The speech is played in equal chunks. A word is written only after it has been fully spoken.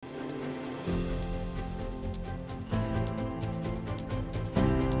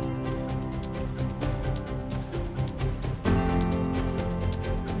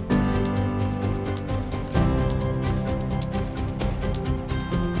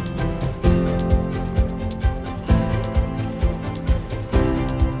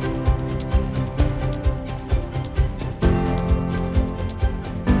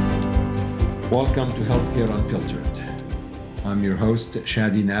Welcome to Healthcare Unfiltered. I'm your host,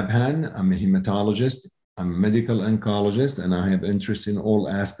 Shadi Nabhan. I'm a hematologist, I'm a medical oncologist, and I have interest in all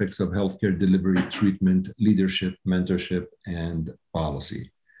aspects of healthcare delivery, treatment, leadership, mentorship, and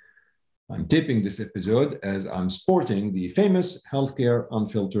policy. I'm taping this episode as I'm sporting the famous Healthcare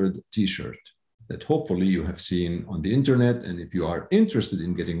Unfiltered t-shirt that hopefully you have seen on the internet. And if you are interested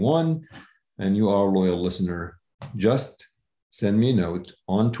in getting one and you are a loyal listener, just send me a note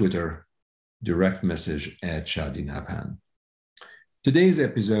on Twitter, direct message at Shadi Nabhan. Today's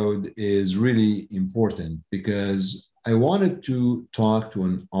episode is really important because I wanted to talk to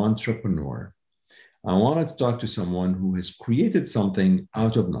an entrepreneur. I wanted to talk to someone who has created something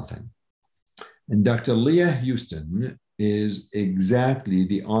out of nothing. And Dr. Leah Houston is exactly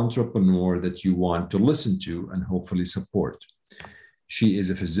the entrepreneur that you want to listen to and hopefully support. She is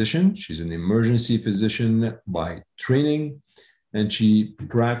a physician. She's an emergency physician by training, and she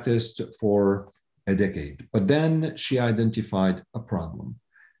practiced for a decade. But then she identified a problem.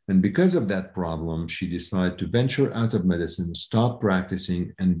 And because of that problem, she decided to venture out of medicine, stop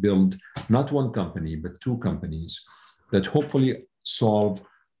practicing, and build not one company, but two companies that hopefully solve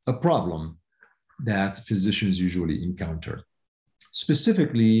a problem that physicians usually encounter.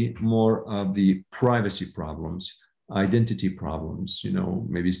 Specifically, more of the privacy problems, identity problems,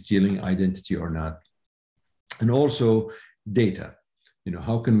 maybe stealing identity or not. And also data.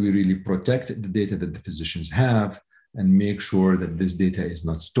 How can we really protect the data that the physicians have and make sure that this data is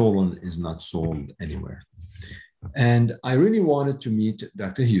not stolen, is not sold anywhere? And I really wanted to meet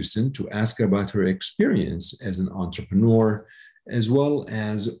Dr. Houston to ask about her experience as an entrepreneur, as well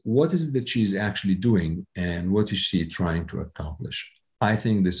as what is it that she's actually doing and what is she trying to accomplish. I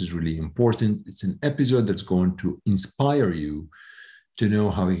think this is really important. It's an episode that's going to inspire you to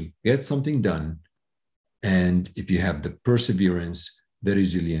know how you get something done. And if you have the perseverance, the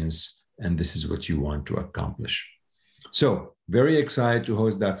resilience, and this is what you want to accomplish. So very excited to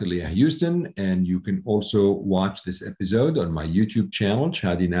host Dr. Leah Houston. And you can also watch this episode on my YouTube channel,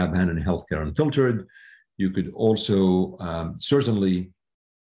 Shadi Nabhan and Healthcare Unfiltered. You could also certainly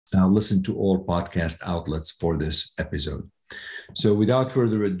listen to all podcast outlets for this episode. So without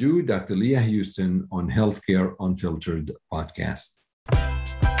further ado, Dr. Leah Houston on Healthcare Unfiltered podcast.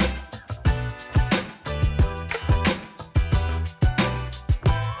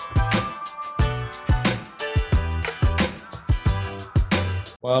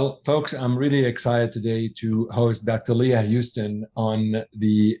 Well, folks, I'm really excited today to host Dr. Leah Houston on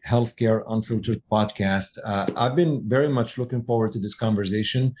the Healthcare Unfiltered podcast. I've been very much looking forward to this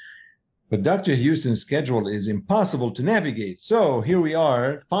conversation, but Dr. Houston's schedule is impossible to navigate. So here we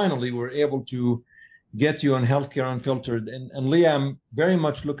are. Finally, we're able to get you on Healthcare Unfiltered. And Leah, I'm very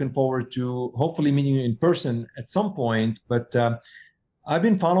much looking forward to hopefully meeting you in person at some point. But I've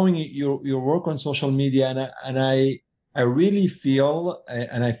been following your work on social media, and I really feel,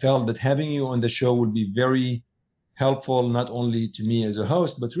 and I felt that having you on the show would be very helpful, not only to me as a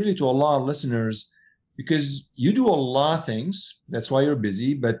host, but really to a lot of listeners, because you do a lot of things. That's why you're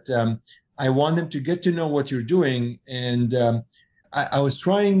busy. But I want them to get to know what you're doing. And I was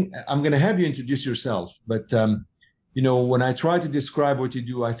trying, I'm going to have you introduce yourself. But, when I try to describe what you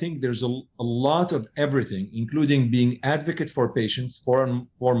do, I think there's a lot of everything, including being advocate for patients,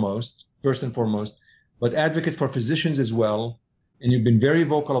 first and foremost, but advocate for physicians as well. And you've been very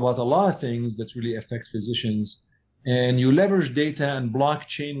vocal about a lot of things that really affect physicians. And you leverage data and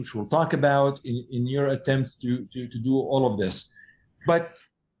blockchain, which we'll talk about in your attempts to do all of this. But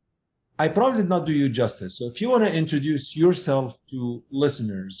I probably did not do you justice. So if you want to introduce yourself to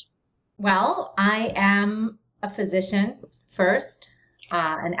listeners. Well, I am a physician first,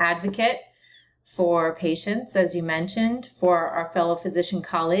 an advocate for patients, as you mentioned, for our fellow physician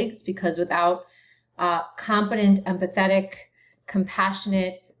colleagues, because without competent, empathetic,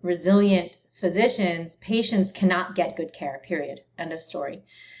 compassionate, resilient physicians, patients cannot get good care, period. End of story.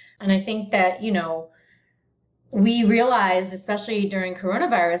 And I think that, we realized, especially during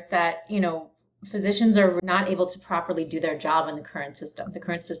coronavirus, that, physicians are not able to properly do their job in the current system. The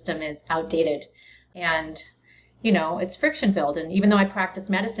current system is outdated and, it's friction filled. And even though I practiced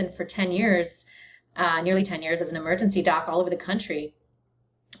medicine for 10 years, nearly 10 years as an emergency doc all over the country,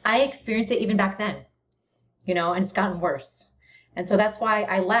 I experienced it even back then, and it's gotten worse. And so that's why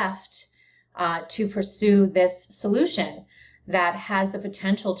I left to pursue this solution that has the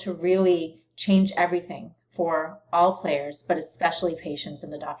potential to really change everything for all players, but especially patients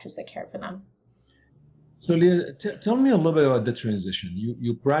and the doctors that care for them. So Leah, tell me a little bit about the transition.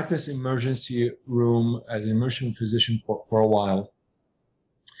 You practice emergency room as an emergency physician for a while.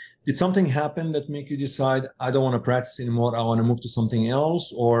 Did something happen that make you decide, I don't want to practice anymore, I want to move to something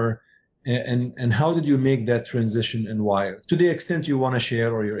else? Or And how did you make that transition and why? To the extent you want to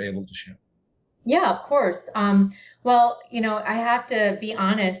share or you're able to share. Yeah, of course. Well, I have to be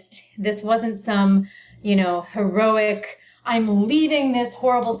honest. This wasn't some, heroic, I'm leaving this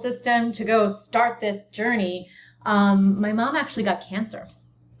horrible system to go start this journey. My mom actually got cancer.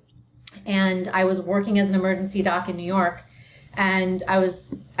 And I was working as an emergency doc in New York. And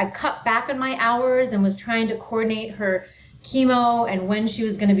I cut back on my hours and was trying to coordinate her chemo and when she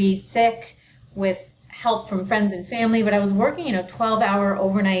was going to be sick with help from friends and family. But I was working, 12-hour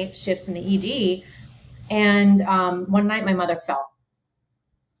overnight shifts in the ED. And one night my mother fell.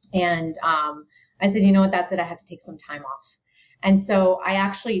 And I said, you know what, that's it. I have to take some time off. And so I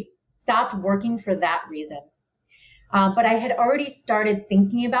actually stopped working for that reason. But I had already started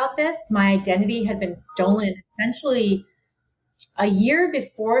thinking about this. My identity had been stolen essentially a year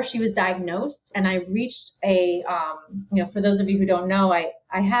before she was diagnosed. And I reached for those of you who don't know,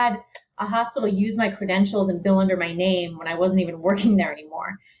 I had a hospital use my credentials and bill under my name when I wasn't even working there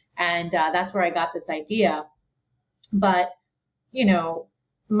anymore. And that's where I got this idea. But,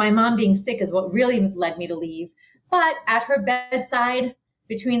 my mom being sick is what really led me to leave. But at her bedside,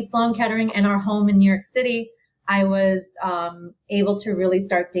 between Sloan Kettering and our home in New York City, I was able to really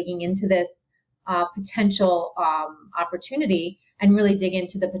start digging into this potential opportunity and really dig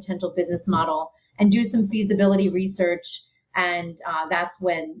into the potential business model and do some feasibility research. And that's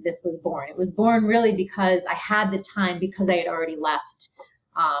when this was born. It was born really because I had the time, because I had already left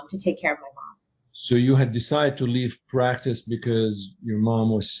to take care of my mom. So you had decided to leave practice because your mom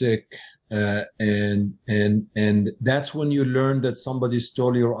was sick, and that's when you learned that somebody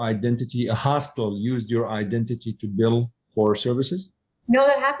stole your identity. A hospital used your identity to bill for services? No,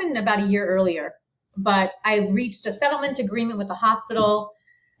 that happened about a year earlier. But I reached a settlement agreement with the hospital,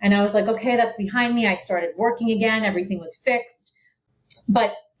 and I was like, okay, that's behind me. I started working again. Everything was fixed.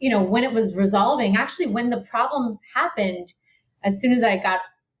 But, when it was resolving, actually, when the problem happened, as soon as I got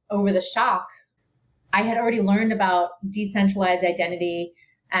over the shock, I had already learned about decentralized identity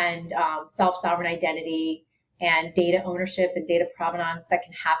and self-sovereign identity and data ownership and data provenance that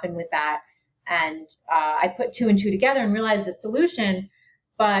can happen with that. And I put two and two together and realized the solution,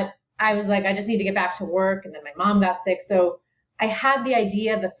 but I was like, I just need to get back to work. And then my mom got sick. So I had the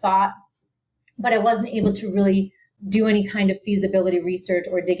idea, the thought, but I wasn't able to really do any kind of feasibility research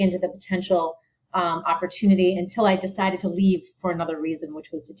or dig into the potential opportunity until I decided to leave for another reason,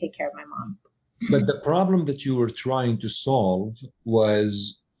 which was to take care of my mom. But the problem that you were trying to solve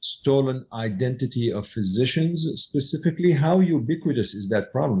was stolen identity of physicians. Specifically, how ubiquitous is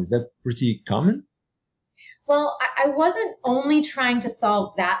that problem? Is that pretty common? Well, I wasn't only trying to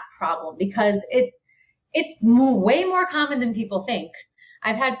solve that problem because it's way more common than people think.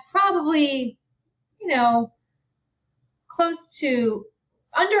 I've had probably, close to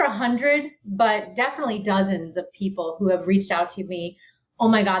under 100, but definitely dozens of people who have reached out to me. Oh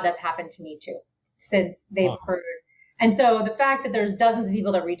my God, that's happened to me too, since they've heard. And so the fact that there's dozens of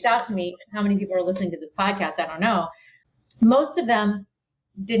people that reached out to me, how many people are listening to this podcast, I don't know. Most of them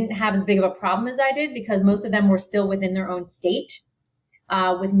didn't have as big of a problem as I did because most of them were still within their own state.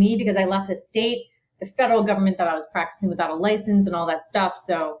 With me, because I left the state, the federal government thought I was practicing without a license and all that stuff.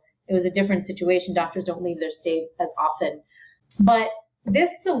 So it was a different situation. Doctors don't leave their state as often. But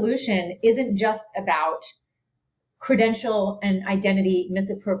this solution isn't just about credential and identity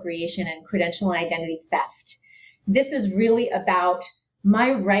misappropriation and credential and identity theft. This is really about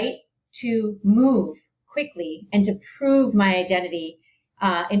my right to move quickly and to prove my identity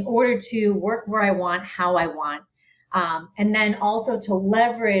in order to work where I want, how I want. And then also to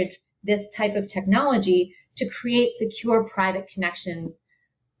leverage this type of technology to create secure private connections,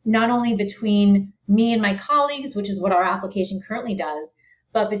 not only between me and my colleagues, which is what our application currently does,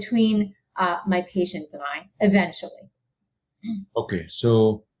 but between my patients and I eventually. Okay,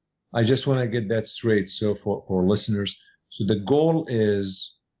 so I just want to get that straight. So for listeners, so the goal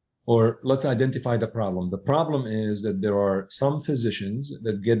is, or let's identify the problem. The problem is that there are some physicians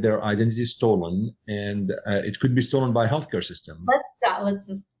that get their identity stolen, and it could be stolen by a healthcare system.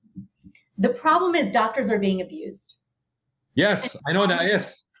 The problem is doctors are being abused. Yes, I know that,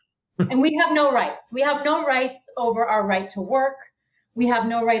 yes. And we have no rights. We have no rights over our right to work. We have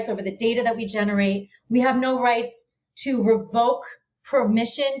no rights over the data that we generate. We have no rights to revoke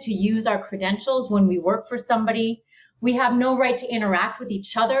permission to use our credentials when we work for somebody. We have no right to interact with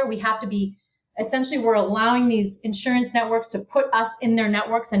each other. We have to be, essentially, we're allowing these insurance networks to put us in their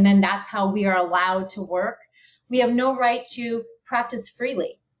networks, and then that's how we are allowed to work. We have no right to practice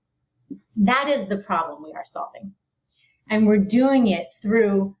freely. That is the problem we are solving. And we're doing it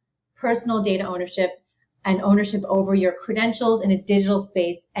through personal data ownership, and ownership over your credentials in a digital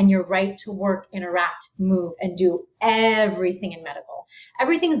space and your right to work, interact, move, and do everything in medical.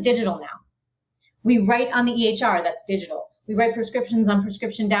 Everything is digital now. We write on the EHR, that's digital. We write prescriptions on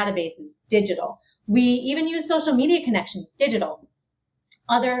prescription databases, digital. We even use social media connections, digital.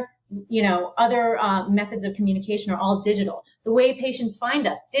 Other methods of communication are all digital. The way patients find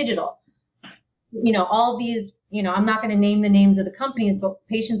us, digital. All these, I'm not going to name the names of the companies, but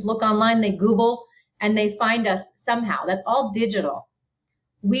patients look online, they Google, and they find us somehow. That's all digital.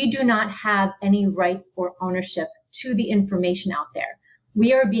 We do not have any rights or ownership to the information out there.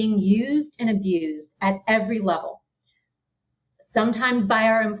 We are being used and abused at every level. Sometimes by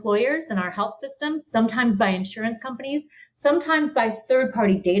our employers and our health systems, sometimes by insurance companies, sometimes by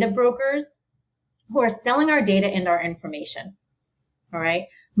third-party data brokers who are selling our data and our information. All right.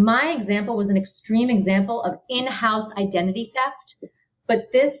 My example was an extreme example of in-house identity theft,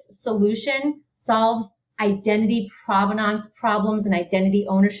 but this solution solves identity provenance problems and identity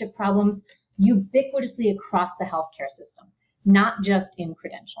ownership problems ubiquitously across the healthcare system, not just in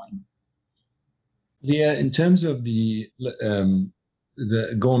credentialing. Leah, in terms of the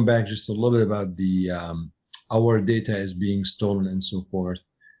going back just a little bit about the our data is being stolen and so forth,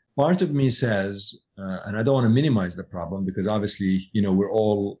 part of me says, and I don't want to minimize the problem because obviously, we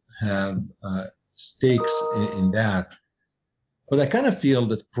all have stakes in that. But I kind of feel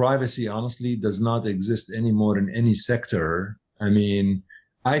that privacy, honestly, does not exist anymore in any sector. I mean,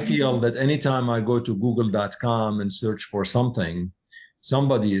 I feel that anytime I go to google.com and search for something,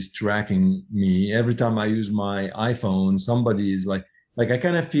 somebody is tracking me. Every time I use my iPhone, somebody is like I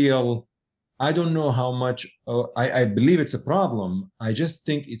kind of feel, I don't know how much, I believe it's a problem. I just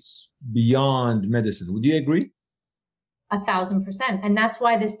think it's beyond medicine. Would you agree? 1,000%. And that's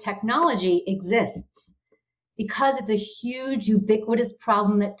why this technology exists, because it's a huge, ubiquitous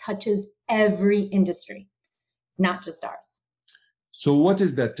problem that touches every industry, not just ours. So what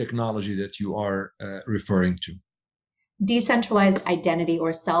is that technology that you are referring to? Decentralized identity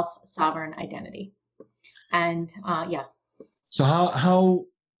or self-sovereign identity. And yeah. So how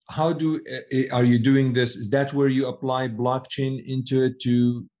are you doing this? Is that where you apply blockchain into it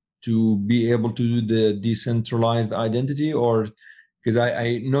to be able to do the decentralized identity? Or because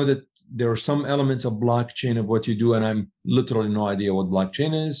I know that there are some elements of blockchain of what you do, and I'm literally no idea what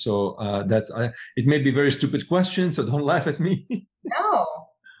blockchain is. So it may be a very stupid question, so don't laugh at me.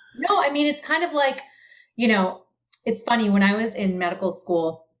 No, I mean, it's kind of like, it's funny. When I was in medical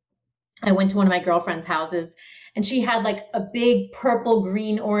school, I went to one of my girlfriend's houses and she had like a big purple,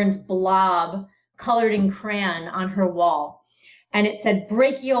 green, orange blob colored in crayon on her wall. And it said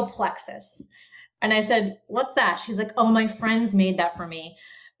brachial plexus. And I said, what's that? She's like, oh, my friends made that for me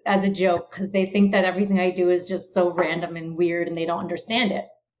as a joke because they think that everything I do is just so random and weird and they don't understand it.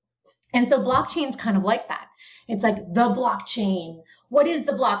 And so blockchain's kind of like that. It's like the blockchain. What is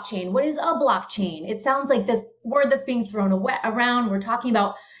the blockchain? What is a blockchain? It sounds like this word that's being thrown around. We're talking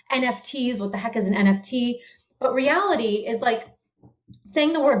about NFTs. What the heck is an NFT? But reality is like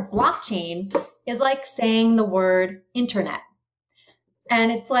saying the word blockchain is like saying the word internet.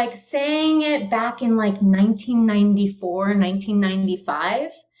 And it's like saying it back in like 1994,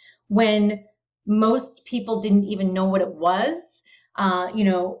 1995, when most people didn't even know what it was.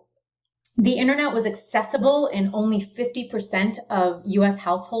 The internet was accessible in only 50% of US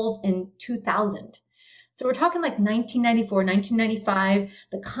households in 2000. So we're talking like 1994, 1995.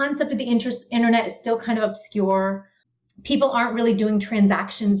 The concept of the internet is still kind of obscure. People aren't really doing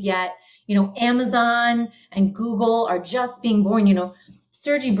transactions yet. Amazon and Google are just being born.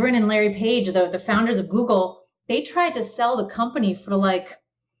 Sergey Brin and Larry Page, the founders of Google, they tried to sell the company for like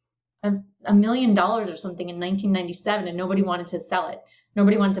 $1 million or something in 1997, and nobody wanted to sell it.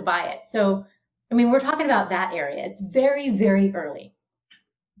 Nobody wanted to buy it. So, I mean, we're talking about that area. It's very, very early.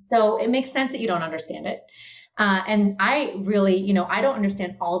 So it makes sense that you don't understand it. And I really, I don't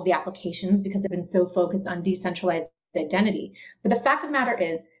understand all of the applications because I've been so focused on decentralized identity. But the fact of the matter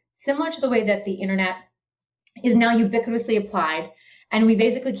is, similar to the way that the internet is now ubiquitously applied, and we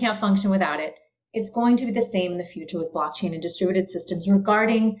basically can't function without it, it's going to be the same in the future with blockchain and distributed systems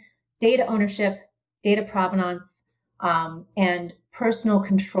regarding data ownership, data provenance, and personal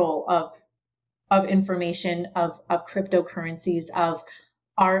control of information, of cryptocurrencies, of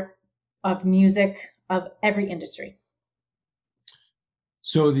art, of music, of every industry.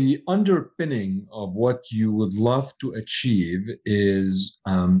 So the underpinning of what you would love to achieve is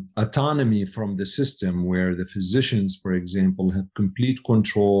autonomy from the system, where the physicians, for example, have complete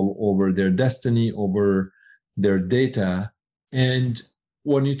control over their destiny, over their data. And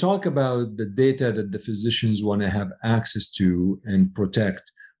when you talk about the data that the physicians want to have access to and protect,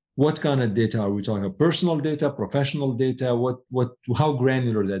 What kind of data are we talking about? Personal data, professional data? How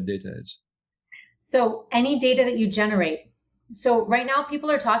granular that data is? So any data that you generate. So right now people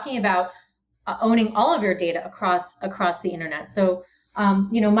are talking about owning all of your data across the internet. So,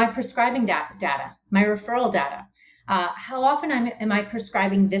 my prescribing data, my referral data, how often am I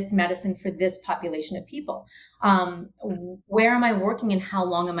prescribing this medicine for this population of people? Where am I working and how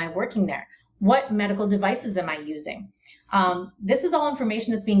long am I working there? What medical devices am I using? This is all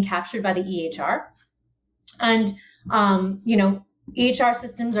information that's being captured by the EHR. And, EHR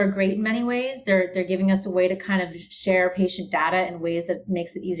systems are great in many ways. They're giving us a way to kind of share patient data in ways that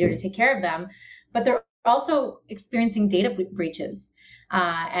makes it easier to take care of them. But they're also experiencing data breaches.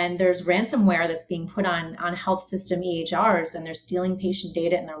 And there's ransomware that's being put on health system EHRs, and they're stealing patient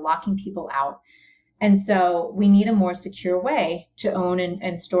data and they're locking people out. And so we need a more secure way to own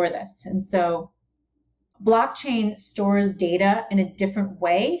and store this. And so blockchain stores data in a different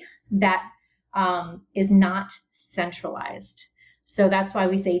way that is not centralized. So that's why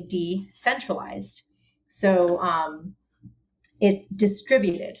we say decentralized. So it's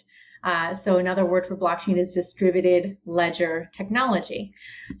distributed. So another word for blockchain is distributed ledger technology.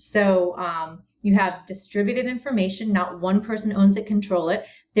 So you have distributed information, not one person owns it, control it.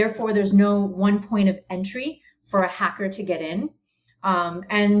 Therefore, there's no one point of entry for a hacker to get in.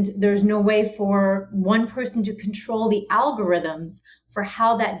 And there's no way for one person to control the algorithms for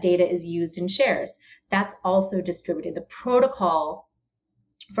how that data is used and shares. That's also distributed. The protocol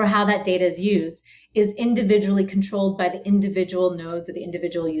for how that data is used is individually controlled by the individual nodes or the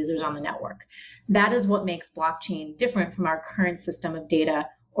individual users on the network. That is what makes blockchain different from our current system of data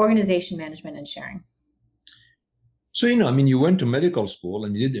organization, management, and sharing. So, you went to medical school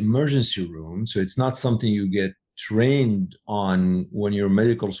and you did emergency room. So it's not something you get trained on when you're in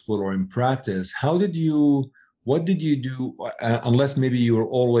medical school or in practice. What did you do, unless maybe you were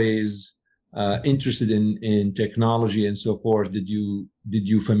always interested in technology and so forth? Did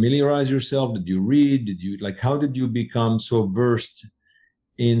you familiarize yourself? Did you read? How did you become so versed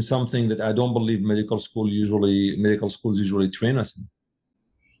in something that I don't believe medical schools usually train us in?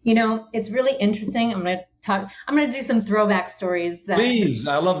 It's really interesting. I'm going to do some throwback stories. Please,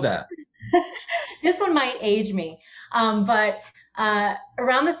 I love that. This one might age me, but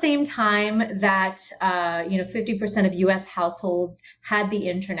around the same time that 50% of U.S. households had the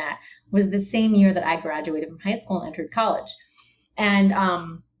internet was the same year that I graduated from high school and entered college. And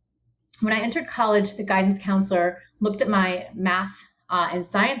when I entered college, the guidance counselor looked at my math and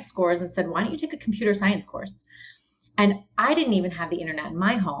science scores and said, "Why don't you take a computer science course?" And I didn't even have the internet in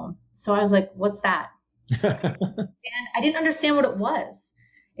my home, so I was like, "What's that?" And I didn't understand what it was.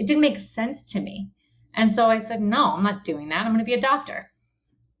 It didn't make sense to me. And so I said, "No, I'm not doing that. I'm going to be a doctor."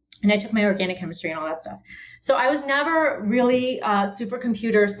 And I took my organic chemistry and all that stuff. So I was never really super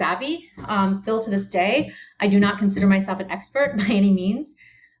computer savvy. Still to this day, I do not consider myself an expert by any means,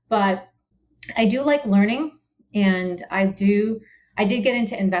 but I do like learning. And I did get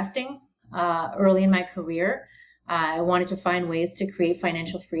into investing early in my career. I wanted to find ways to create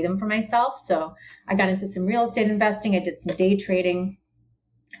financial freedom for myself. So I got into some real estate investing. I did some day trading.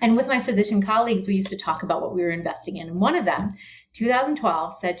 And with my physician colleagues, we used to talk about what we were investing in. And one of them,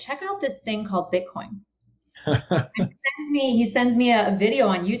 2012, said, "Check out this thing called Bitcoin." And he sends me a video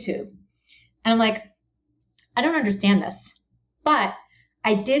on YouTube. And I'm like, I don't understand this. But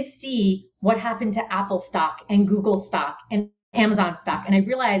I did see what happened to Apple stock and Google stock and Amazon stock. And I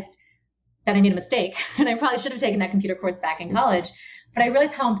realized that I made a mistake. And I probably should have taken that computer course back in college. But I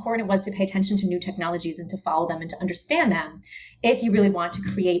realized how important it was to pay attention to new technologies and to follow them and to understand them if you really want to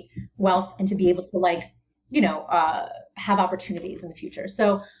create wealth and to be able to have opportunities in the future.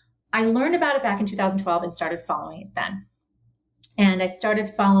 So I learned about it back in 2012 and started following it then. And I started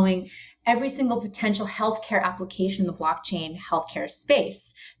following every single potential healthcare application in the blockchain healthcare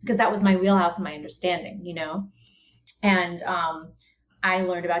space because that was my wheelhouse and my understanding, And I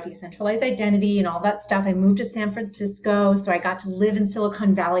learned about decentralized identity and all that stuff. I moved to San Francisco, so I got to live in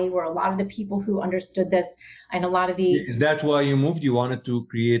Silicon Valley, where a lot of the people who understood this and a lot of the... Is that why you moved? You wanted to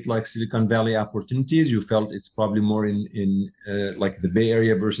create like Silicon Valley opportunities? You felt it's probably more in like the Bay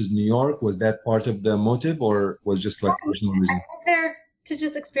Area versus New York? Was that part of the motive, or was just like personal reason? I moved there to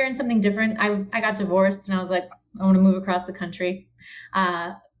just experience something different. I got divorced, and I was like, I want to move across the country.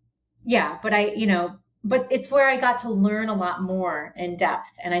 But it's where I got to learn a lot more in depth,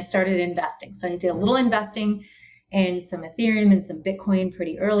 and I started investing. So I did a little investing in some Ethereum and some Bitcoin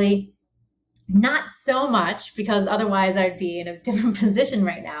pretty early. Not so much, because otherwise I'd be in a different position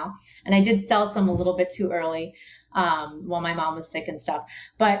right now. And I did sell some a little bit too early while my mom was sick and stuff.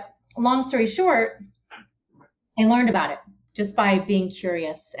 But long story short, I learned about it. just by being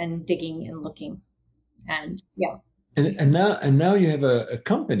curious and digging and looking. And yeah. And now you have a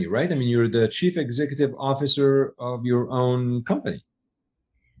company, right? I mean, you're the chief executive officer of your own company.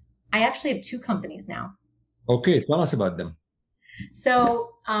 I actually have two companies now. Okay, tell us about them.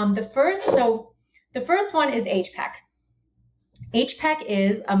 So the first one is HPEC. HPEC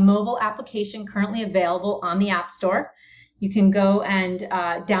is a mobile application currently available on the App Store. You can go and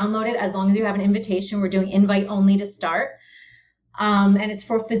download it as long as you have an invitation. We're doing invite only to start. And it's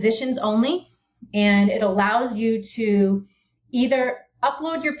for physicians only. And it allows you to either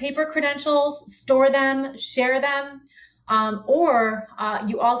upload your paper credentials, store them, share them, or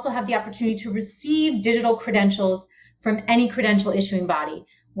you also have the opportunity to receive digital credentials from any credential issuing body,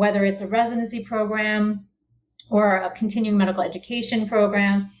 whether it's a residency program or a continuing medical education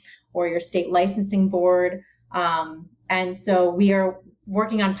program or your state licensing board. And so we are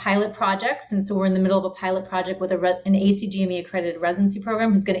working on pilot projects. And so we're in the middle of a pilot project with an ACGME accredited residency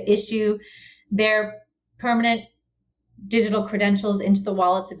program who's going to issue their permanent digital credentials into the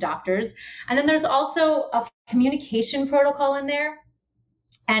wallets of doctors. And then there's also a communication protocol in there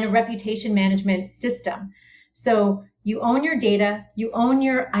and a reputation management system. So you own your data, you own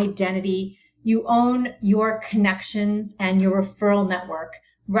your identity, you own your connections and your referral network,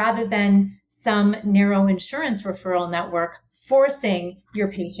 rather than some narrow insurance referral network forcing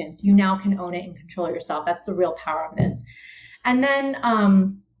your patients. You now can own it and control it yourself. That's the real power of this. And then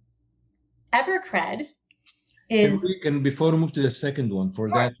Evercred is... And before we move to the second one, for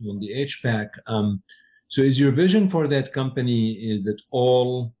that one, the HPAC, so is your vision for that company is that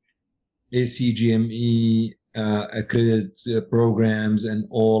all ACGME accredited programs and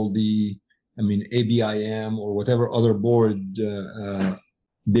all the, ABIM or whatever other board,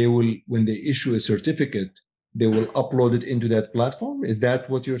 they will, when they issue a certificate, they will upload it into that platform? Is that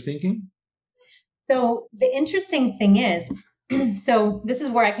what you're thinking? So the interesting thing is, so this is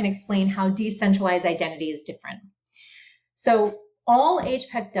where I can explain how decentralized identity is different. So all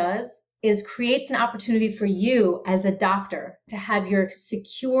HPEC does is creates an opportunity for you as a doctor to have your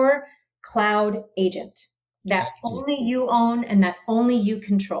secure cloud agent that only you own and that only you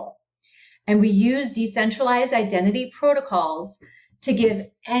control. And we use decentralized identity protocols to give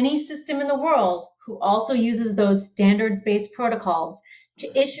any system in the world who also uses those standards-based protocols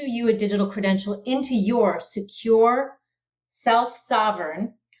to issue you a digital credential into your secure,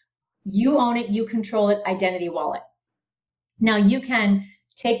 self-sovereign, you own it, you control it, identity wallet. Now you can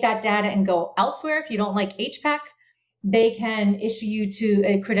take that data and go elsewhere. If you don't like HPEC, they can issue you to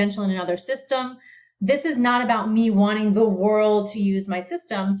a credential in another system. This is not about me wanting the world to use my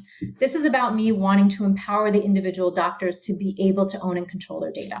system. This is about me wanting to empower the individual doctors to be able to own and control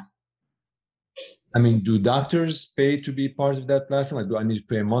their data. Do doctors pay to be part of that platform? Like, do I need to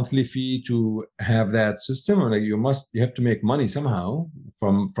pay a monthly fee to have that system? Or like you have to make money somehow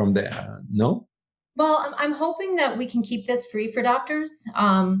from the, no? Well, I'm hoping that we can keep this free for doctors.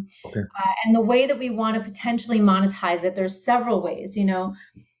 Okay. And the way that we want to potentially monetize it, there's several ways,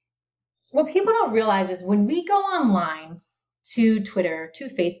 What people don't realize is when we go online to Twitter, to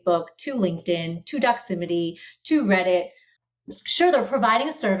Facebook, to LinkedIn, to Doximity, to Reddit, sure, they're providing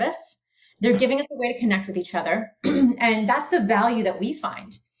a service. They're giving us a way to connect with each other. And that's the value that we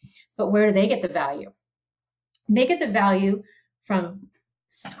find. But where do they get the value? They get the value from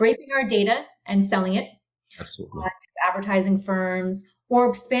scraping our data and selling it to advertising firms,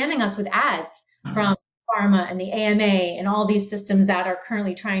 or spamming us with ads from pharma and the AMA and all these systems that are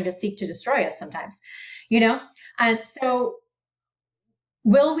currently trying to seek to destroy us sometimes, And so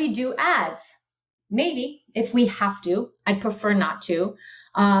will we do ads? Maybe, if we have to. I'd prefer not to.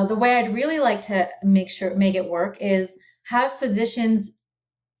 The way I'd really like to make it work is have physicians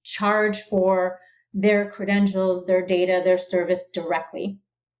charge for their credentials, their data, their service directly.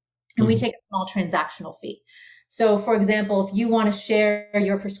 And we take a small transactional fee. So for example, if you want to share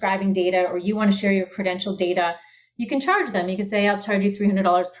your prescribing data or you want to share your credential data, you can charge them. You can say, I'll charge you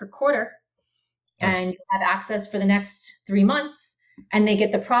 $300 per quarter. And you have access for the next 3 months. And they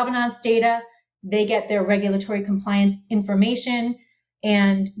get the provenance data. They get their regulatory compliance information.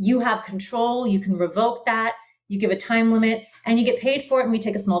 And you have control. You can revoke that. You give a time limit and you get paid for it. And we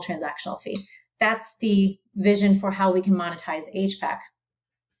take a small transactional fee. That's the vision for how we can monetize HPEC.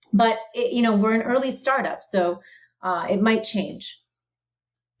 But we're an early startup, so it might change.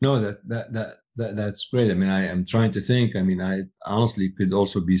 No, that's great. I am trying to think. I honestly could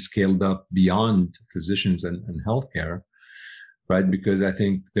also be scaled up beyond physicians and healthcare, right? Because I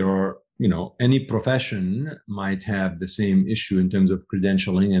think there are, any profession might have the same issue in terms of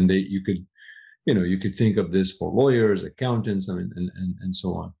credentialing, and you could think of this for lawyers, accountants, and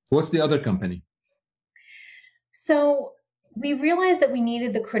so on. What's the other company? So we realized that we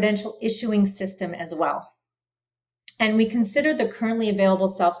needed the credential issuing system as well. And we considered the currently available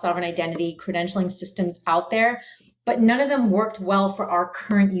self-sovereign identity credentialing systems out there, but none of them worked well for our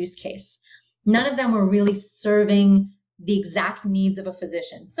current use case. None of them were really serving the exact needs of a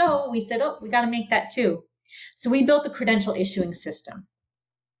physician. So we said, oh, we got to make that too. So we built the credential issuing system.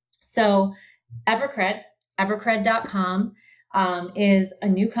 So Evercred, evercred.com, is a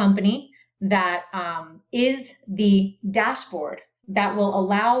new company that is the dashboard that will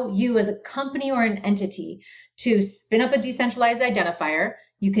allow you as a company or an entity to spin up a decentralized identifier.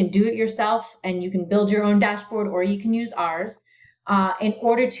 You can do it yourself and you can build your own dashboard, or you can use ours in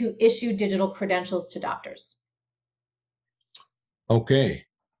order to issue digital credentials to doctors. Okay,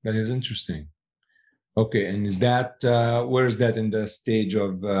 that is interesting. Okay, and is that, where is that in the stage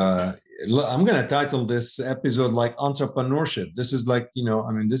of, I'm going to title this episode like entrepreneurship. This is like,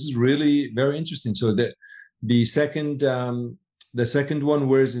 this is really very interesting. So the second one,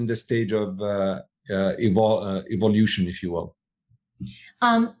 where is in the stage of evolution, if you will?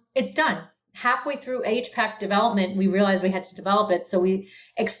 It's done. Halfway through HPAC development, we realized we had to develop it. So we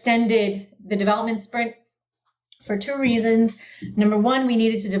extended the development sprint for two reasons. Number one, we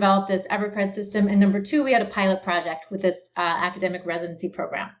needed to develop this Evercred system. And number two, we had a pilot project with this academic residency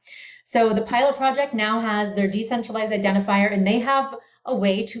program. So the pilot project now has their decentralized identifier, and they have a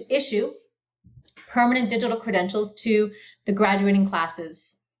way to issue permanent digital credentials to the graduating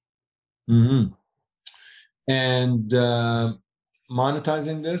classes. Mm-hmm. And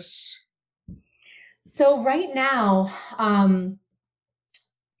monetizing this? So right now,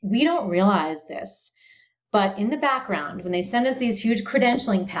 we don't realize this, but in the background, when they send us these huge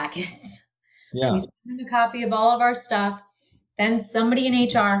credentialing packets, we send them a copy of all of our stuff. Then somebody in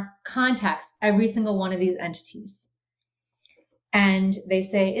HR contacts every single one of these entities. And they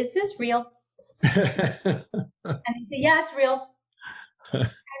say, is this real? And they say, yeah, it's real. And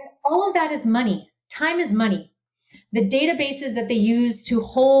all of that is money. Time is money. The databases that they use to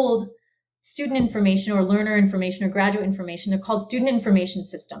hold student information or learner information or graduate information, they're called student information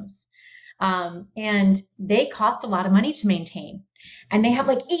systems. And they cost a lot of money to maintain. And they have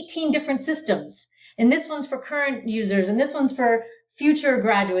like 18 different systems. And this one's for current users, and this one's for future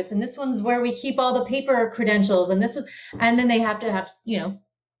graduates, and this one's where we keep all the paper credentials. And then they have to have,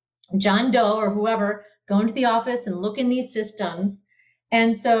 John Doe or whoever go into the office and look in these systems.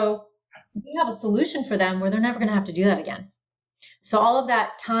 And so we have a solution for them where they're never going to have to do that again. So all of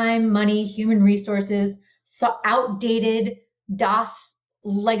that time, money, human resources, so outdated DOS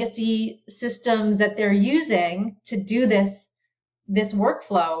legacy systems that they're using to do this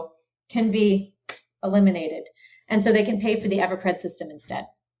workflow can be eliminated. And so they can pay for the Evercred system instead.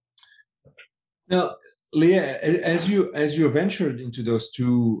 Now, Leah, as you ventured into those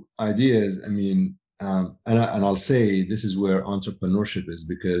two ideas, and I'll say this is where entrepreneurship is,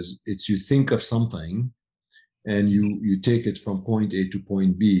 because it's you think of something and you take it from point A to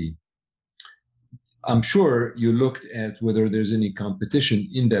point B. I'm sure you looked at whether there's any competition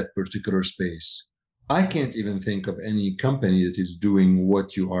in that particular space. I can't even think of any company that is doing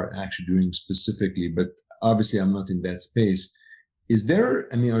what you are actually doing specifically, but obviously I'm not in that space. Are there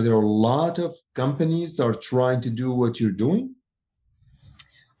a lot of companies that are trying to do what you're doing?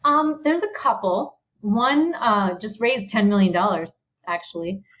 There's a couple. One just raised $10 million,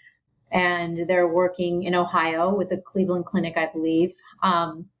 actually. And they're working in Ohio with the Cleveland Clinic, I believe.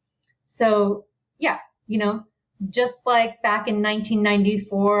 So, yeah, just like back in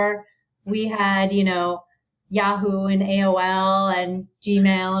 1994, we had, Yahoo and AOL and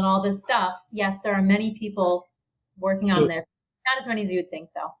Gmail and all this stuff. Yes, there are many people working on this. Not as many as you would think,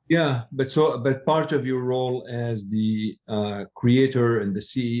 though. Yeah, but part of your role as the creator and the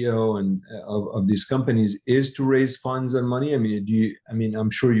CEO and of these companies is to raise funds and money.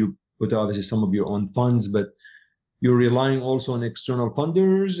 I'm sure you put obviously some of your own funds, but you're relying also on external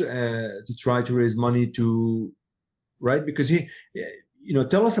funders to try to raise money right? Because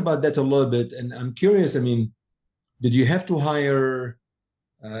tell us about that a little bit. And I'm curious. Did you have to hire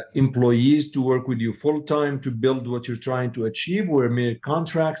employees to work with you full time to build what you're trying to achieve? Were mere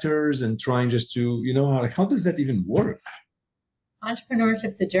contractors and trying just to, how does that even work?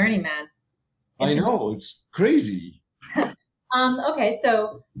 Entrepreneurship's a journey, man. I know, it's crazy. Okay,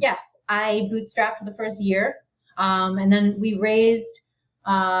 so yes, I bootstrapped for the first year, and then we raised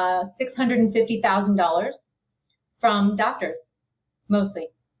 $650,000 from doctors, mostly,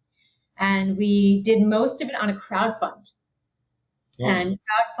 and we did most of it on a crowdfund. Oh. And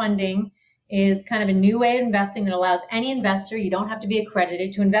crowdfunding is kind of a new way of investing that allows any investor, you don't have to be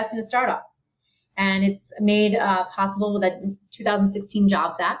accredited, to invest in a startup. And it's made possible with the 2016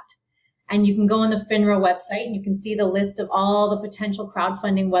 Jobs Act. And you can go on the FINRA website and you can see the list of all the potential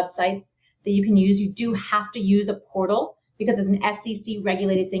crowdfunding websites that you can use. You do have to use a portal because it's an SEC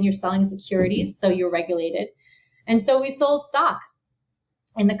regulated thing. You're selling securities, so you're regulated. And so we sold stock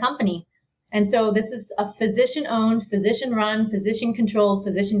in the company. And so this is a physician-owned, physician-run, physician-controlled,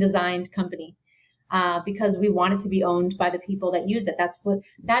 physician-designed company because we want it to be owned by the people that use it.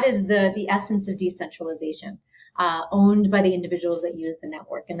 That is the essence of decentralization, owned by the individuals that use the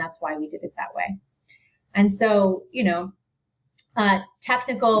network. And that's why we did it that way. And so,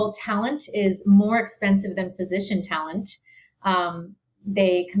 technical talent is more expensive than physician talent.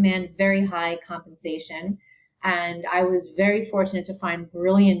 They command very high compensation. And I was very fortunate to find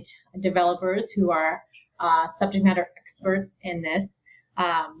brilliant developers who are subject matter experts in this.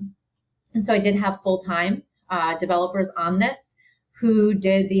 And so I did have full-time developers on this who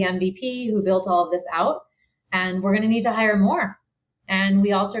did the MVP, who built all of this out. And we're going to need to hire more. And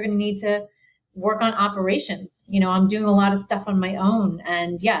we also are going to need to work on operations. I'm doing a lot of stuff on my own.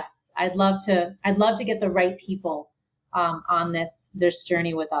 And yes, I'd love to get the right people on this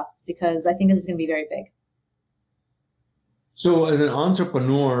journey with us, because I think this is going to be very big. So as an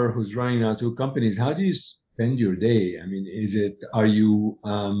entrepreneur who's running now 2 companies, how do you spend your day? I mean,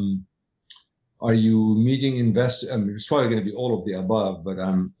 are you meeting investors? I mean, it's probably going to be all of the above, but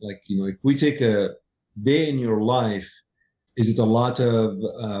if we take a day in your life, is it a lot of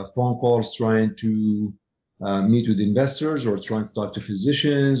phone calls trying to meet with investors, or trying to talk to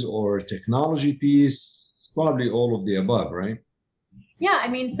physicians, or technology piece? It's probably all of the above, right? Yeah, I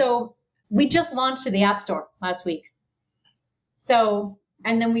mean, so we just launched to the App Store last week. So,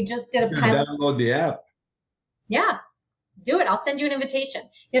 and then we just did a pilot. Download the app. Yeah, do it. I'll send you an invitation.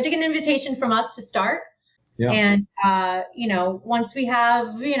 You have to get an invitation from us to start. Yeah. And, once we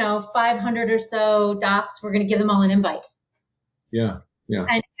have, 500 or so docs, we're going to give them all an invite. Yeah. Yeah.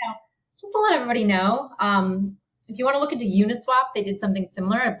 And, just to let everybody know, if you want to look into Uniswap, they did something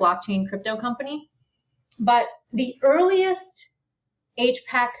similar, a blockchain crypto company. But the earliest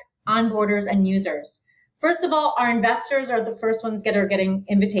HPAC onboarders and users, first of all, our investors are the first ones that are getting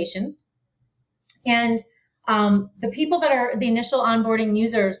invitations. And the people that are the initial onboarding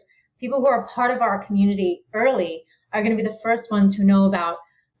users, people who are part of our community early, are going to be the first ones who know about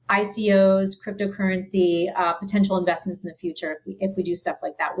ICOs, cryptocurrency, potential investments in the future if we do stuff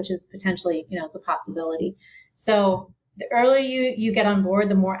like that, which is potentially, it's a possibility. So the earlier you get on board,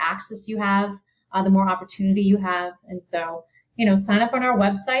 the more access you have, the more opportunity you have. And so, sign up on our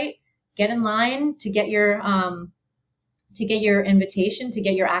website, get in line to get your invitation, to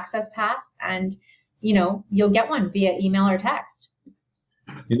get your access pass, and you'll get one via email or text.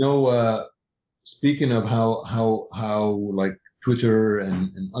 Speaking of how like Twitter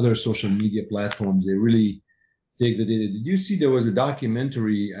and other social media platforms, they really take the data. Did you see there was a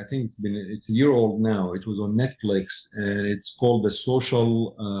documentary? I think it's a year old now. It was on Netflix, and it's called The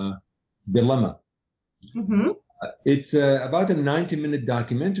Social Dilemma. Mm-hmm. It's about a 90-minute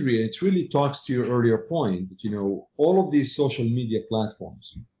documentary. It really talks to your earlier point that, all of these social media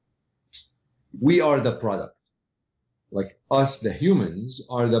platforms, we are the product. Like us, the humans,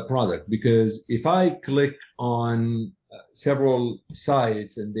 are the product. Because if I click on several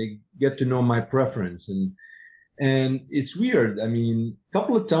sites and they get to know my preference, and it's weird. I mean, a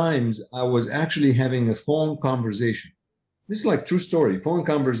couple of times I was actually having a phone conversation. This is like true story, phone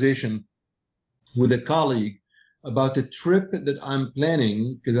conversation with a colleague about a trip that I'm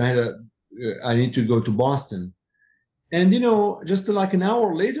planning, because I need to go to Boston. And, just like an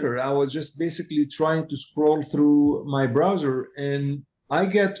hour later, I was just basically trying to scroll through my browser, and I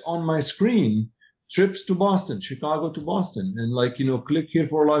get on my screen trips to Boston, Chicago to Boston, and click here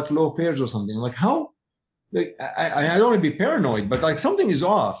for like low fares or something. Like, how? Like, I don't want to be paranoid, but like something is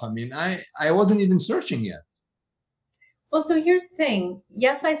off. I mean, I wasn't even searching yet. Well, so here's the thing.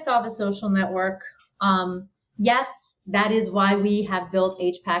 Yes, I saw the social network. Yes, that is why we have built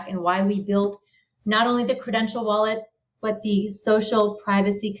HPAC, and why we built not only the credential wallet, but the social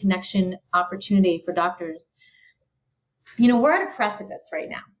privacy connection opportunity for doctors. We're at a precipice right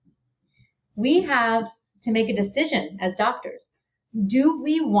now. We have to make a decision as doctors. Do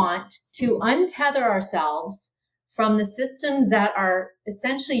we want to untether ourselves from the systems that are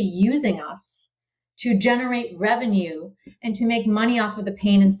essentially using us to generate revenue and to make money off of the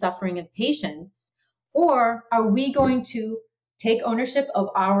pain and suffering of patients? Or are we going to take ownership of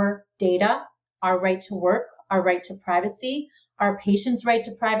our data, our right to work, our right to privacy, our patients' right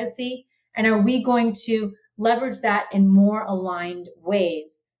to privacy? And are we going to leverage that in more aligned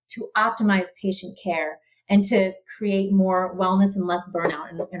ways to optimize patient care and to create more wellness and less burnout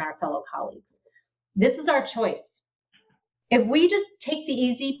in our fellow colleagues? This is our choice. If we just take the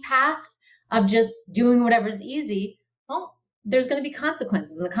easy path of just doing whatever's easy, well, there's going to be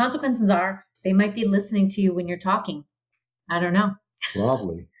consequences. And the consequences are they might be listening to you when you're talking. I don't know.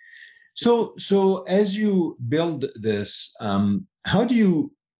 Probably. So as you build this, how do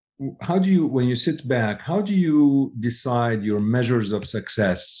you, when you sit back, how do you decide your measures of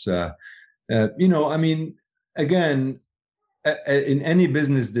success? I mean, again, in any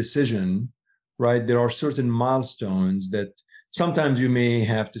business decision, right, there are certain milestones that sometimes you may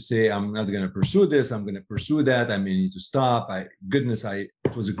have to say, I'm not going to pursue this, I'm going to pursue that, I may need to stop.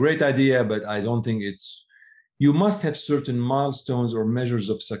 It was a great idea, but I don't think you must have certain milestones or measures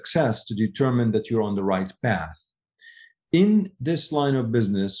of success to determine that you're on the right path. In this line of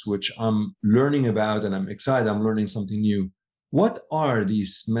business, which I'm learning about and I'm excited, I'm learning something new. What are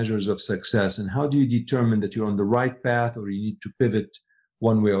these measures of success and how do you determine that you're on the right path or you need to pivot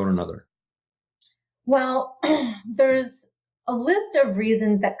one way or another? Well, there's a list of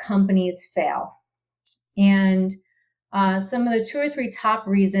reasons that companies fail. And some of the 2 or 3 top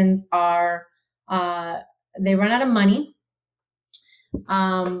reasons are they run out of money,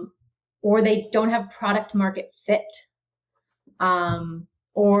 or they don't have product market fit,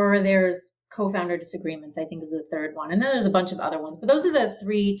 or there's co-founder disagreements, I think is the third one. And then there's a bunch of other ones, but those are the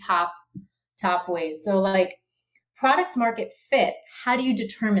 3 top ways. So like product market fit, how do you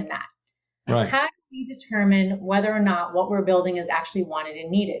determine that? Right. How do we determine whether or not what we're building is actually wanted and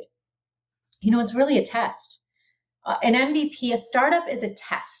needed? It's really a test. An MVP, a startup is a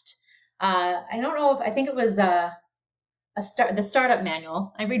test. I don't know I think it was the startup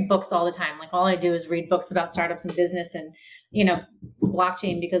manual. I read books all the time. Like all I do is read books about startups and business and,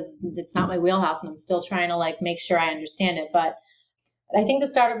 blockchain because it's not my wheelhouse and I'm still trying to make sure I understand it. But I think the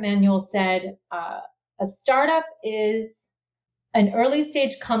startup manual said a startup is an early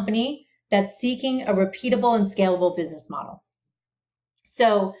stage company that's seeking a repeatable and scalable business model.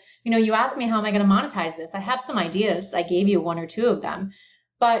 So, you asked me, how am I going to monetize this? I have some ideas. I gave you 1 or 2 of them.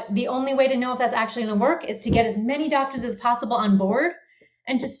 But the only way to know if that's actually going to work is to get as many doctors as possible on board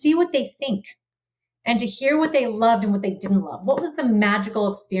and to see what they think and to hear what they loved and what they didn't love. What was the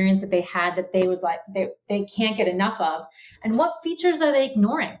magical experience that they had that they can't get enough of? And what features are they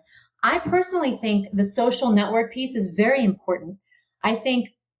ignoring? I personally think the social network piece is very important. I think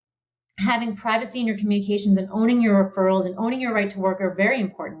having privacy in your communications and owning your referrals and owning your right to work are very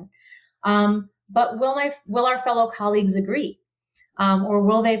important. But will our fellow colleagues agree? Or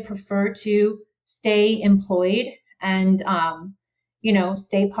will they prefer to stay employed and,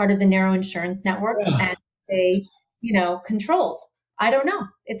 stay part of the narrow insurance networks and stay, controlled? I don't know.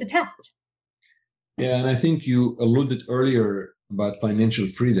 It's a test. Yeah, and I think you alluded earlier about financial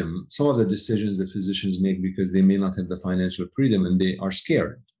freedom. Some of the decisions that physicians make because they may not have the financial freedom and they are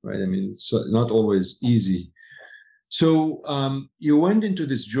scared, right? I mean, it's not always easy. So you went into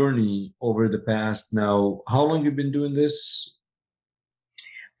this journey over the past now, how long have you been doing this?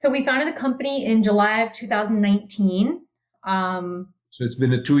 So we founded the company in July of 2019. So it's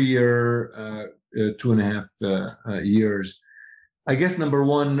been a 2-year, 2.5 years. I guess number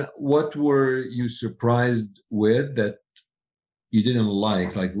one, what were you surprised with that you didn't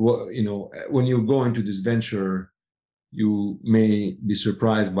like? Like what, when you go into this venture, you may be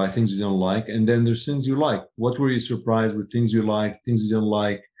surprised by things you don't like, and then there's things you like. What were you surprised with? Things you liked, things you don't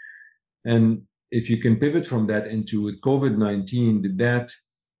like, and if you can pivot from that into with COVID-19,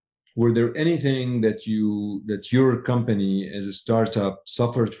 were there anything that your company as a startup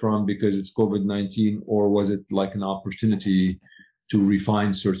suffered from because it's COVID-19, or was it like an opportunity to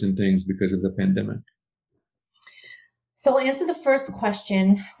refine certain things because of the pandemic? So I'll answer the first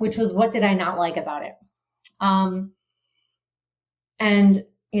question, which was, what did I not like about it? And,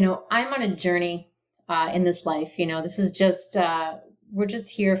 I'm on a journey in this life. This is just, we're just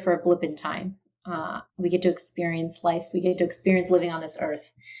here for a blip in time. We get to experience life. We get to experience living on this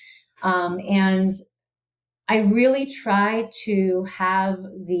earth. And I really try to have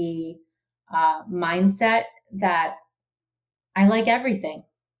the mindset that I like everything.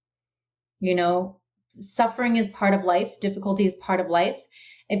 Suffering is part of life. Difficulty is part of life.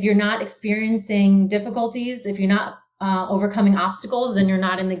 If you're not experiencing difficulties, if you're not overcoming obstacles, then you're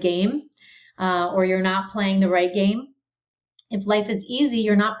not in the game, or you're not playing the right game. If life is easy,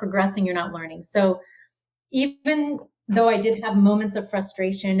 you're not progressing, you're not learning. So even though I did have moments of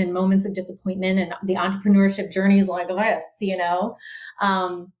frustration and moments of disappointment, and the entrepreneurship journey is like this,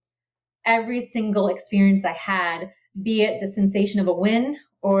 every single experience I had, be it the sensation of a win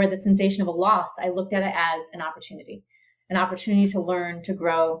or the sensation of a loss, I looked at it as an opportunity to learn, to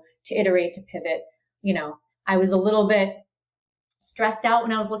grow, to iterate, to pivot. I was a little bit stressed out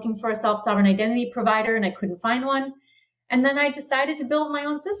when I was looking for a self-sovereign identity provider and I couldn't find one. And then I decided to build my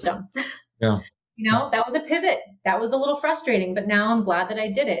own system. Yeah. That was a pivot. That was a little frustrating, but now I'm glad that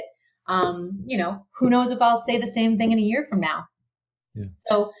I did it. Who knows if I'll say the same thing in a year from now. Yeah.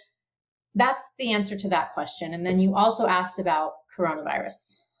 So that's the answer to that question. And then you also asked about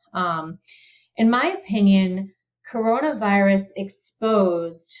coronavirus. In my opinion, coronavirus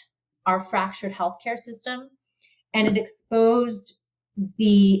exposed our fractured healthcare system, and it exposed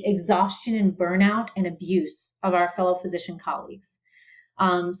the exhaustion and burnout and abuse of our fellow physician colleagues.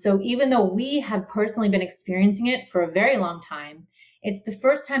 So even though we have personally been experiencing it for a very long time, it's the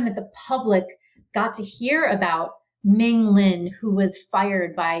first time that the public got to hear about Ming Lin, who was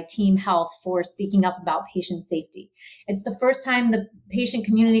fired by Team Health for speaking up about patient safety. It's the first time the patient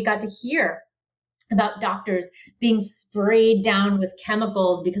community got to hear about doctors being sprayed down with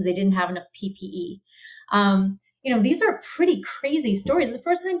chemicals because they didn't have enough PPE. These are pretty crazy stories. It's the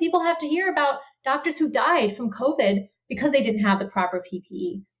first time people have to hear about doctors who died from COVID because they didn't have the proper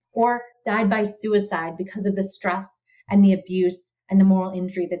PPE, or died by suicide because of the stress and the abuse and the moral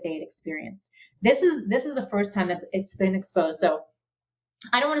injury that they had experienced. This is the first time that it's been exposed. So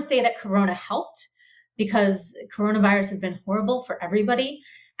I don't want to say that Corona helped, because coronavirus has been horrible for everybody,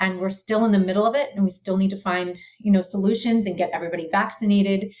 and we're still in the middle of it, and we still need to find, solutions and get everybody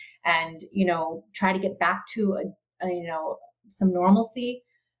vaccinated and, try to get back to some normalcy.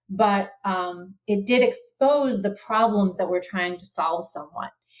 But it did expose the problems that we're trying to solve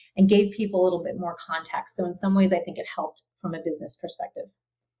somewhat, and gave people a little bit more context. So in some ways, I think it helped from a business perspective.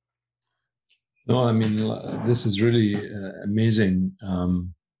 No, I mean, this is really amazing.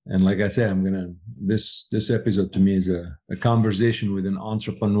 And like I said, this episode to me is a conversation with an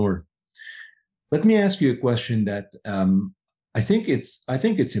entrepreneur. Let me ask you a question that I think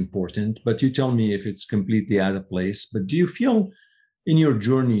it's important, but you tell me if it's completely out of place. But do you feel in your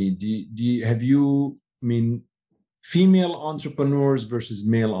journey, have you female entrepreneurs versus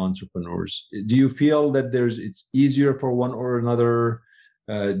male entrepreneurs? Do you feel that it's easier for one or another?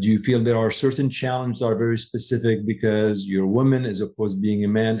 Do you feel there are certain challenges that are very specific because you're a woman as opposed to being a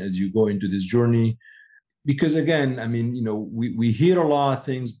man as you go into this journey? Because again, we hear a lot of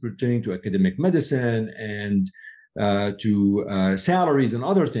things pertaining to academic medicine and to salaries and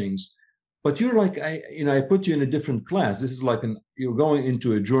other things. But you're like, I put you in a different class. This is like you're going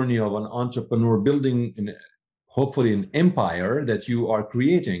into a journey of an entrepreneur building hopefully an empire that you are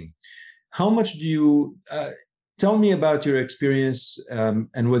creating. How much do you tell me about your experience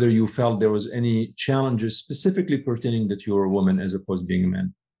and whether you felt there was any challenges specifically pertaining that you're a woman as opposed to being a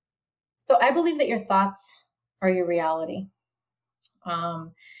man? So I believe that your thoughts are your reality.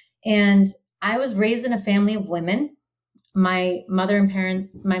 And I was raised in a family of women. My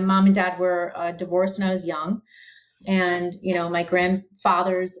mom and dad were divorced when I was young. And, my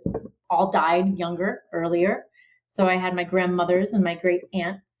grandfathers all died earlier. So I had my grandmothers and my great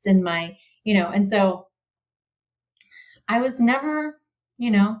aunts and and so I was never,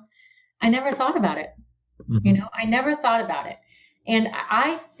 I never thought about it. Mm-hmm. I never thought about it. And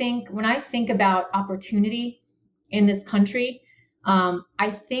I think when I think about opportunity in this country, I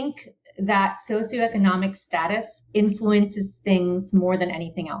think that socioeconomic status influences things more than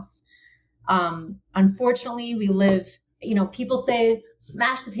anything else. Unfortunately, we live, people say,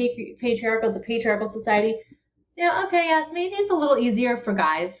 smash the patriarchal, it's a patriarchal society. Okay, yes, maybe it's a little easier for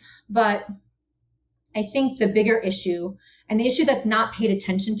guys, but I think the bigger issue, and the issue that's not paid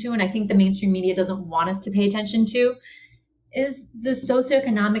attention to, and I think the mainstream media doesn't want us to pay attention to, is the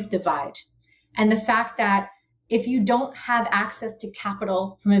socioeconomic divide. And the fact that if you don't have access to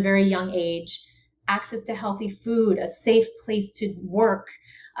capital from a very young age, access to healthy food, a safe place to work,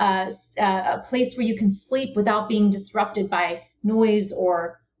 a place where you can sleep without being disrupted by noise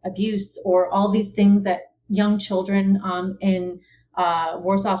or abuse or all these things that young children in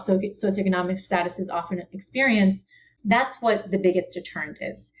worse off socioeconomic statuses often experience, that's what the biggest deterrent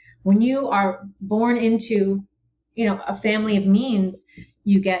is. When you are born into, a family of means,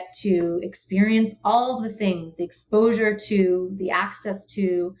 you get to experience all of the things, the exposure to, the access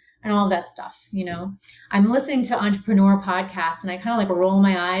to, and all of that stuff. I'm listening to entrepreneur podcasts and I kind of like roll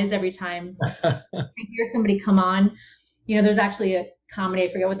my eyes every time I hear somebody come on. There's actually a comedy, I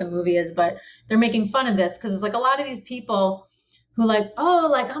forget what the movie is, but they're making fun of this because it's like a lot of these people who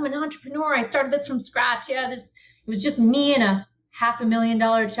I'm an entrepreneur. I started this from scratch. Yeah, it was just me and a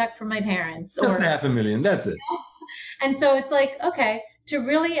 $500,000 check from my parents. Just $500,000. That's it. And so it's like, okay, to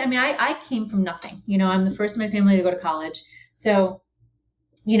really, I came from nothing. I'm the first in my family to go to college. So,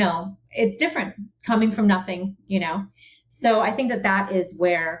 it's different coming from nothing, So I think that is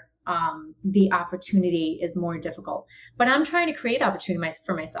where the opportunity is more difficult. But I'm trying to create opportunity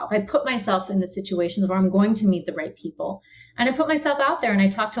for myself. I put myself in the situations where I'm going to meet the right people, and I put myself out there, and I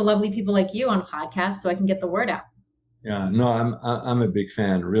talk to lovely people like you on podcasts so I can get the word out. Yeah, no, I'm a big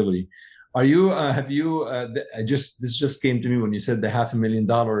fan, really. Are you? Have you? This just came to me when you said the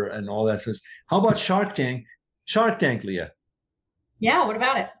 $500,000 and all that. Says, how about Shark Tank? Shark Tank, Leah. Yeah, what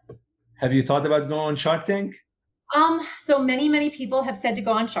about it? Have you thought about going on Shark Tank? So many people have said to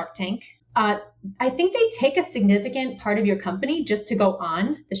go on Shark Tank. I think they take a significant part of your company just to go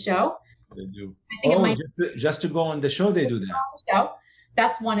on the show. They do. I think it might just to go on the show, they do that. Show.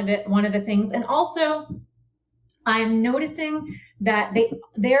 That's one of the things. And also, I'm noticing that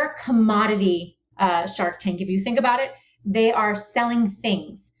they're commodity Shark Tank. If you think about it, they are selling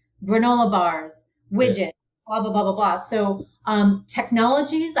things, granola bars, widgets, blah, blah, blah, blah, blah. So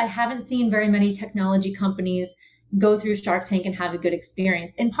technologies, I haven't seen very many technology companies go through Shark Tank and have a good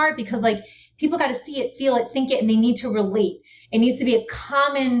experience, in part because like people got to see it, feel it, think it, and they need to relate. It needs to be a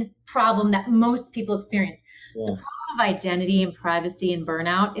common problem that most people experience. Yeah. The problem of identity and privacy and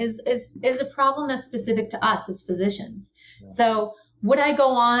burnout is a problem that's specific to us as physicians. Yeah. So would I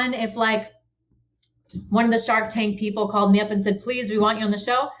go on if like one of the Shark Tank people called me up and said, please, we want you on the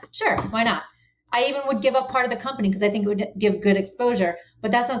show? Sure, why not? I even would give up part of the company because I think it would give good exposure,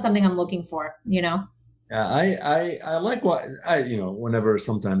 but that's not something I'm looking for, you know? Yeah, I like what whenever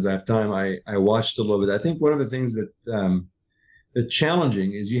sometimes I have time, I watched a little bit. I think one of the things that that's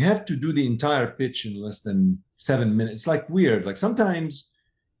challenging is you have to do the entire pitch in less than 7 minutes. It's like weird. Like sometimes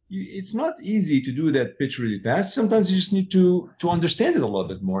it's not easy to do that pitch really fast. Sometimes you just need to understand it a little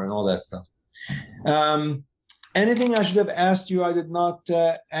bit more and all that stuff. Anything I should have asked you, I did not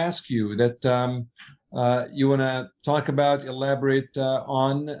ask you that you want to talk about, elaborate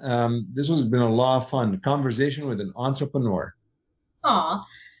on. This has been a lot of fun. Conversation with an entrepreneur. Aw,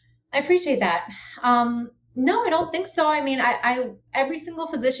 I appreciate that. No, I don't think so. I mean, I every single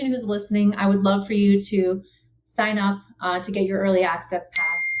physician who's listening, I would love for you to sign up to get your early access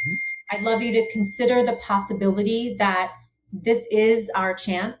pass. Mm-hmm. I'd love you to consider the possibility that this is our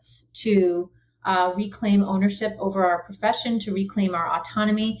chance to reclaim ownership over our profession, to reclaim our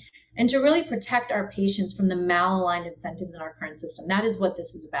autonomy, and to really protect our patients from the malaligned incentives in our current system. That is what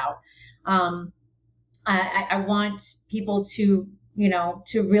this is about. I want people to,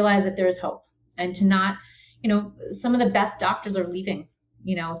 to realize that there is hope and to not, some of the best doctors are leaving.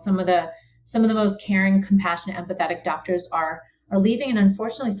 Some of the most caring, compassionate, empathetic doctors are leaving, and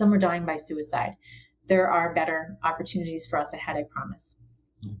unfortunately, some are dying by suicide. There are better opportunities for us ahead, I promise.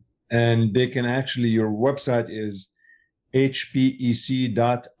 And they can actually, your website is hpec.io.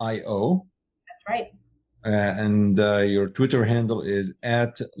 That's right. And your Twitter handle is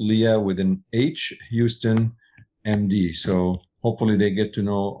 @Leah with an H, Houston, MD. So hopefully they get to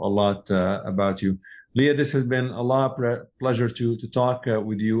know a lot about you. Leah, this has been a lot of pleasure to talk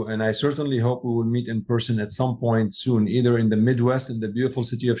with you. And I certainly hope we will meet in person at some point soon, either in the Midwest, in the beautiful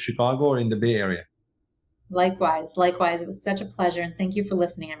city of Chicago, or in the Bay Area. Likewise. It was such a pleasure. And thank you for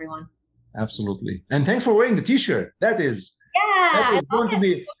listening, everyone. Absolutely. And thanks for wearing the t-shirt. That is going to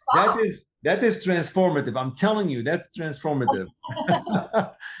be, that is transformative. I'm telling you, that's transformative.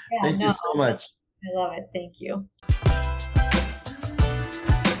 Thank you so much. I love it. Thank you.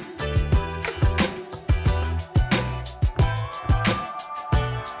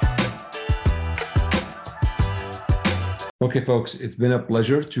 Okay, folks, it's been a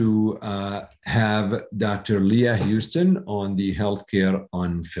pleasure to have Dr. Leah Houston on the Healthcare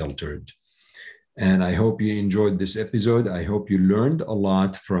Unfiltered. And I hope you enjoyed this episode. I hope you learned a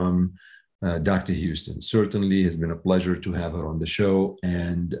lot from Dr. Houston. Certainly has been a pleasure to have her on the show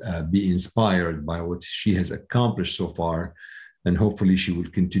and be inspired by what she has accomplished so far. And hopefully she will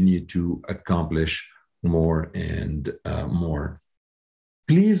continue to accomplish more and more.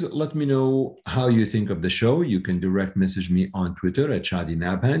 Please let me know how you think of the show. You can direct message me on Twitter at Shadi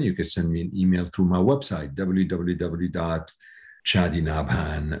Nabhan. You can send me an email through my website,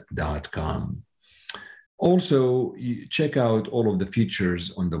 www.shadinabhan.com. Also, check out all of the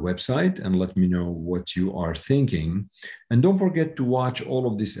features on the website and let me know what you are thinking. And don't forget to watch all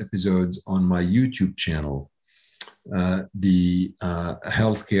of these episodes on my YouTube channel, the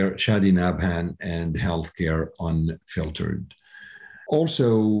Healthcare Shadi Nabhan and Healthcare Unfiltered.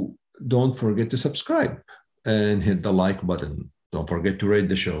 Also, don't forget to subscribe and hit the like button. Don't forget to rate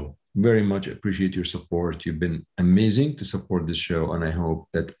the show. Very much appreciate your support. You've been amazing to support this show, and I hope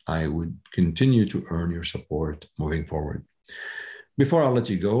that I would continue to earn your support moving forward. Before I let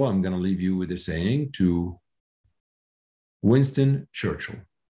you go, I'm going to leave you with a saying to Winston Churchill.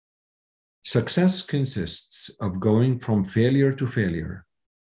 Success consists of going from failure to failure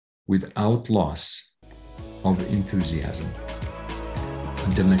without loss of enthusiasm.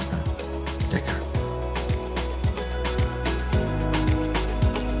 Until next time, take care.